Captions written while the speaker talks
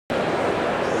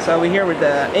So we're here with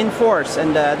inForce,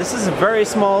 and this is a very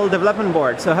small development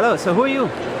board. So hello, so who are you?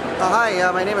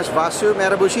 Hi, my name is Vasu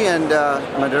Merabushi, and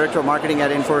I'm a Director of Marketing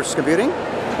at inForce Computing.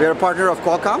 We are a partner of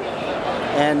Qualcomm,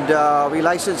 and we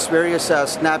license various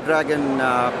Snapdragon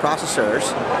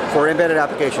processors for embedded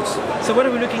applications. So what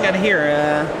are we looking at here?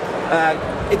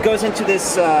 It goes into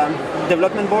this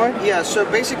development board? Yeah, so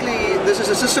basically this is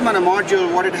a system on a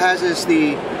module. What it has is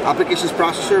the applications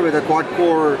processor with a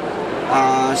quad-core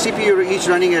CPU, each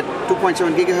running at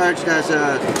 2.7 gigahertz. It has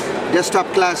a desktop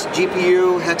class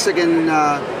GPU, hexagon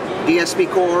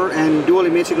DSP core, and dual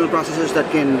image signal processors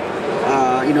that can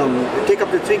take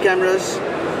up to 3 cameras,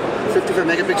 55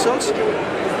 megapixels.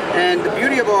 And the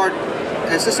beauty about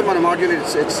a system on a module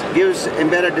is it gives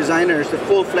embedded designers the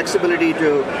full flexibility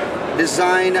to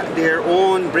design their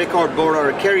own breakout board or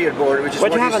a carrier board. Which is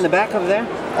what do you have on the back of there?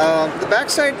 The back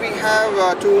side we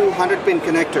have 2 100-pin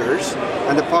connectors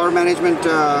and the power management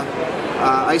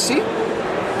IC.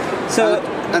 So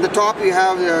at the top we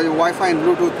have the Wi-Fi and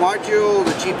Bluetooth module,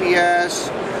 the GPS,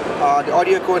 the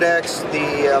audio codecs,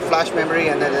 the flash memory,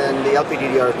 and then the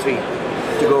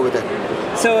LPDDR3 to go with it.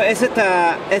 So is it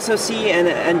SoC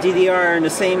and DDR in the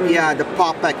same? Yeah, the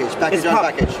POP package, package on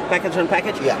package. Package on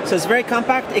package? Yeah. So it's very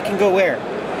compact, it can go where?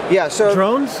 Yeah, so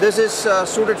drones? This is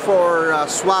suited for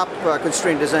swap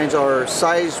constrained designs or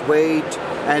size, weight,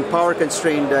 and power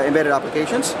constrained embedded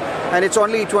applications. And it's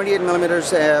only 28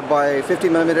 millimeters by 50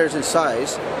 millimeters in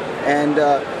size. And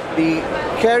the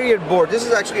carrier board, this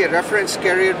is actually a reference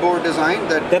carrier board design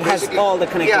that has all the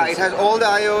connectors. Yeah, it has all the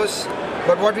IOs.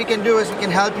 But what we can do is we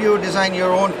can help you design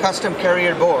your own custom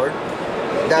carrier board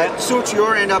that suits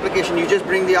your end application. You just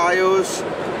bring the IOs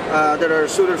that are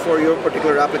suited for your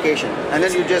particular application, and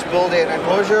then you just build an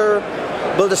enclosure,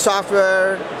 build the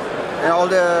software, and all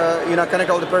the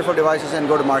connect all the peripheral devices and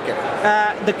go to market.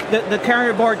 The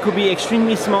carrier board could be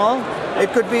extremely small.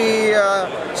 It could be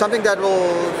something that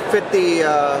will fit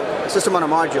the system on a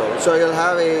module. So you'll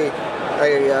have a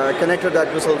connector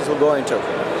that this will go into.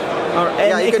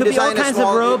 And it could be all kinds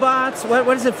of robots.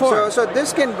 What is it for? So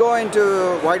this can go into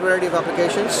a wide variety of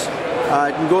applications.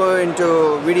 It can go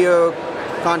into video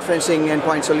conferencing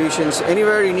endpoint solutions.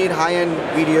 Anywhere you need high-end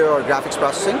video or graphics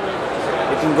processing.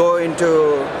 It can go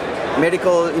into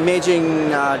medical imaging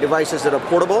devices that are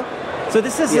portable. So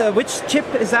this is which chip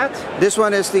is that? This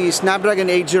one is the Snapdragon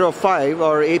 805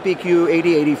 or APQ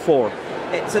 8084.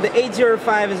 So the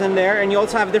 805 is in there, and you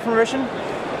also have a different version?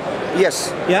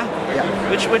 Yes. Yeah?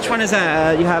 Yeah. Which one is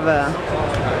that? You have a...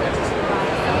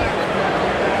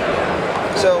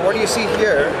 So what you see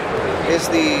here is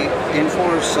the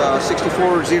inForce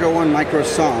 6401 micro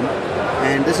SOM,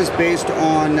 and this is based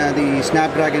on the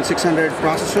Snapdragon 600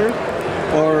 processor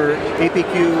or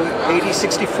APQ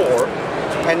 8064.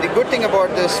 And the good thing about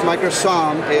this micro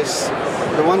SOM is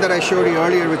the one that I showed you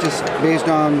earlier, which is based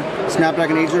on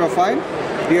Snapdragon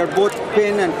 805. We are both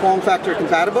pin and form factor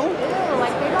compatible.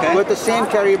 Okay. With the same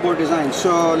carrier board design.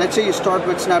 So let's say you start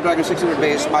with Snapdragon 600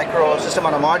 based micro system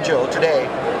on a module today,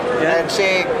 and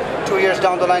say 2 years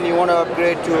down the line you want to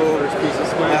upgrade to a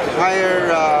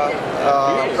higher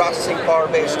processing power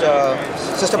based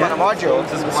system on a module,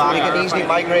 you can easily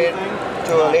migrate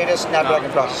to a latest Snapdragon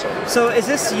processor. So is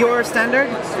this your standard?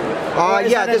 Or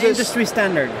is this is industry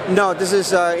standard? No, this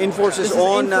is inForce's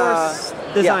own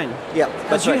design. Yeah.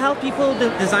 But do you help people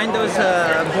design those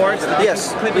boards?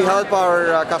 Yes, we help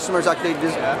our customers actually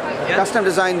custom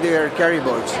design their carrier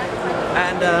boards.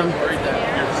 And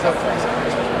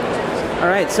all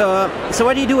right, so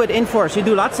what do you do at inForce? You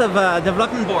do lots of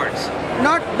development boards.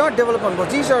 Not development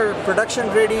boards. These are production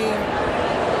ready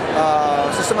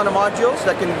system on a modules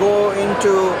that can go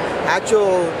into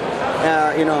actual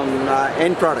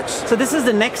end products. So this is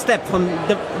the next step from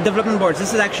development boards.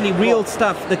 This is actually real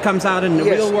stuff that comes out in the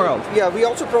real world. Yeah, we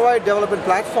also provide development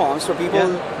platforms for people.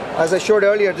 As I showed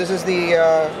earlier, this is the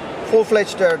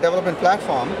full-fledged development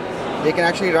platform. They can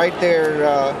actually write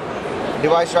their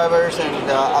device drivers and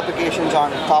applications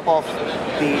on top of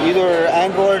the either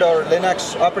Android or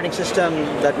Linux operating system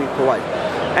that we provide.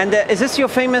 And is this your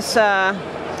famous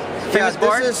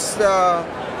board? This is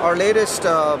our latest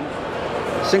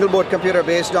single board computer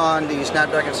based on the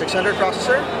Snapdragon 600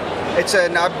 processor. It's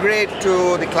an upgrade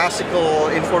to the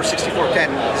classical inForce 6410.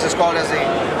 This is called as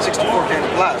the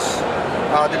 6410 Plus.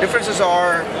 The differences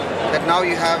are that now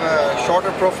you have a shorter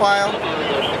profile.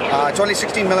 It's only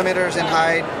 16 millimeters in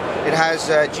height. It has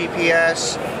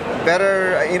GPS,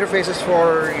 better interfaces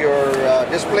for your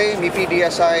display, MIPI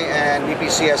DSi and MIPI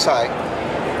CSI,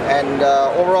 and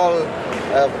overall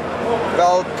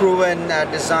well-proven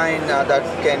design that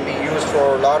can be used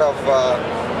for a lot of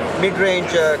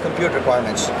mid-range compute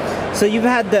requirements. So you've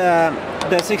had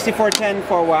the 6410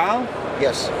 for a while.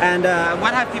 Yes. And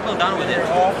what have people done with it?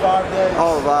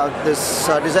 This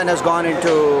design has gone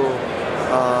into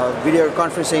video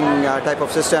conferencing type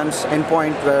of systems,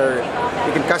 endpoint, where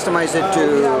you can customize it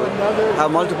to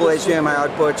have multiple HDMI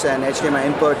outputs and HDMI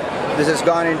input. This has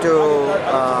gone into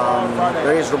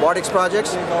various robotics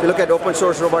projects. If you look at Open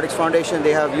Source Robotics Foundation,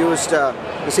 they have used the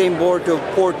same board to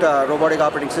port robotic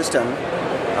operating system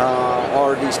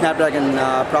or the Snapdragon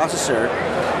processor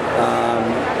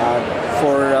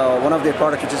for one of their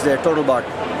products, which is their TotalBot.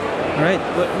 All right.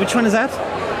 Which one is that?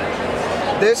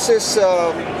 This is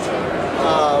the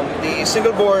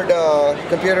single board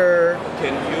computer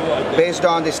based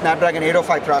on the Snapdragon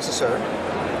 805 processor,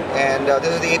 and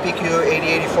this is the APQ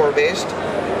 8084 based.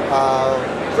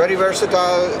 Very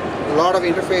versatile, a lot of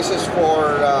interfaces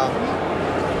for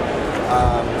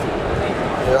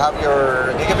you have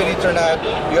your gigabit Ethernet,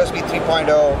 USB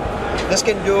 3.0. This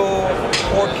can do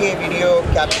 4K video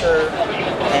capture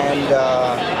and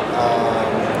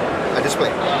a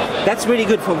display. That's really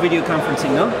good for video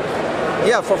conferencing, no?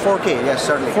 Yeah, for 4K, yes,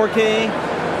 certainly. 4K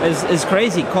is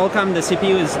crazy. Qualcomm, the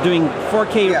CPU, is doing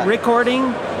 4K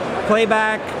recording,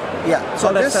 playback. Yeah,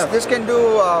 so this can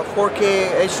do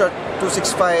 4K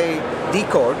H.265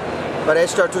 decode, but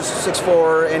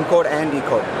H.264 encode and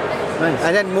decode. Nice.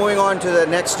 And then moving on to the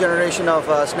next generation of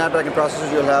Snapdragon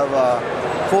processors, you'll have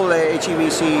full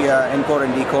HEVC encode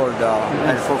and decode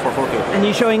for 4K. And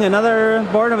you're showing another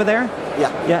board over there?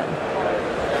 Yeah. Yeah.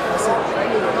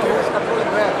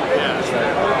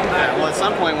 Well, at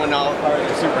some point when all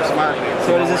super smart,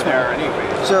 so what is this one?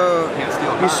 Anyway, so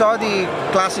you saw the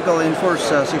classical inForce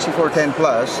 6410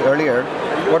 Plus earlier.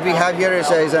 What we have here is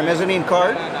a mezzanine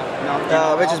card,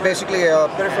 which is basically a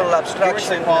peripheral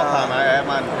abstraction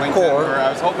core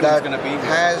that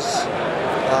has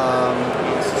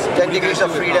 10 degrees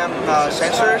of freedom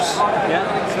sensors.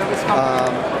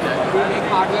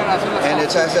 And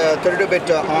it has a 32-bit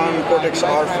ARM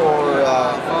Cortex-R4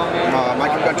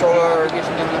 microcontroller,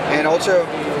 and also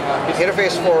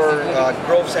interface for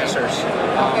Grove sensors.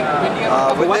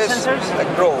 With what this, sensors?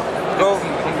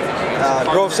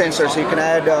 Grove sensors. You can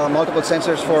add multiple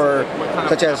sensors for,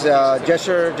 such as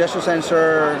gesture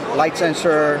sensor, light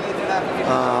sensor,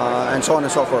 and so on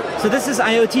and so forth. So this is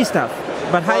IoT stuff,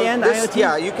 but high-end IoT?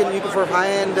 Yeah, you can for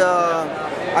high-end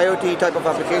IoT type of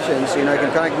applications, you can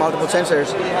connect multiple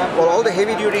sensors. Well, all the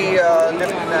heavy-duty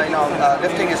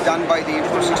lifting is done by the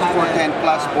inForce 6410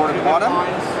 Plus board at the bottom.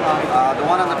 The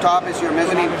one on the top is your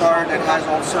mezzanine card that has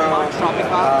also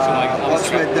works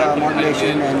with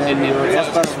modulation, and then your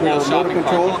bus for motor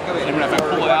control,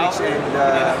 robotics,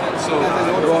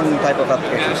 and drone type of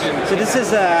applications. So this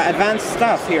is advanced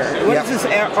stuff here. What is this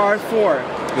R4?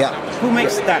 Yeah. Who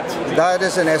makes that? That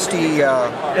is an ST.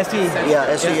 ST.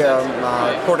 Yeah, ST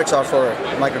Cortex-R4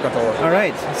 microcontroller. All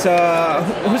right. So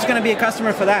who's going to be a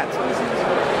customer for that?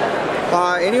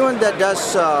 Anyone that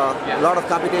does a lot of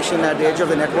computation at the edge of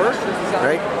the network,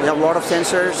 right? You have a lot of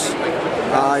sensors.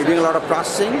 You're doing a lot of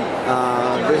processing.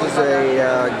 This is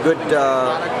a good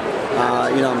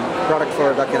product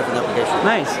for that kind of an application.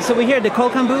 Nice. So we hear the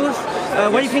Qualcomm booth.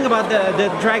 What do you think about the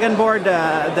Dragon board,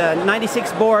 the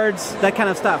 96 boards, that kind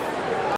of stuff?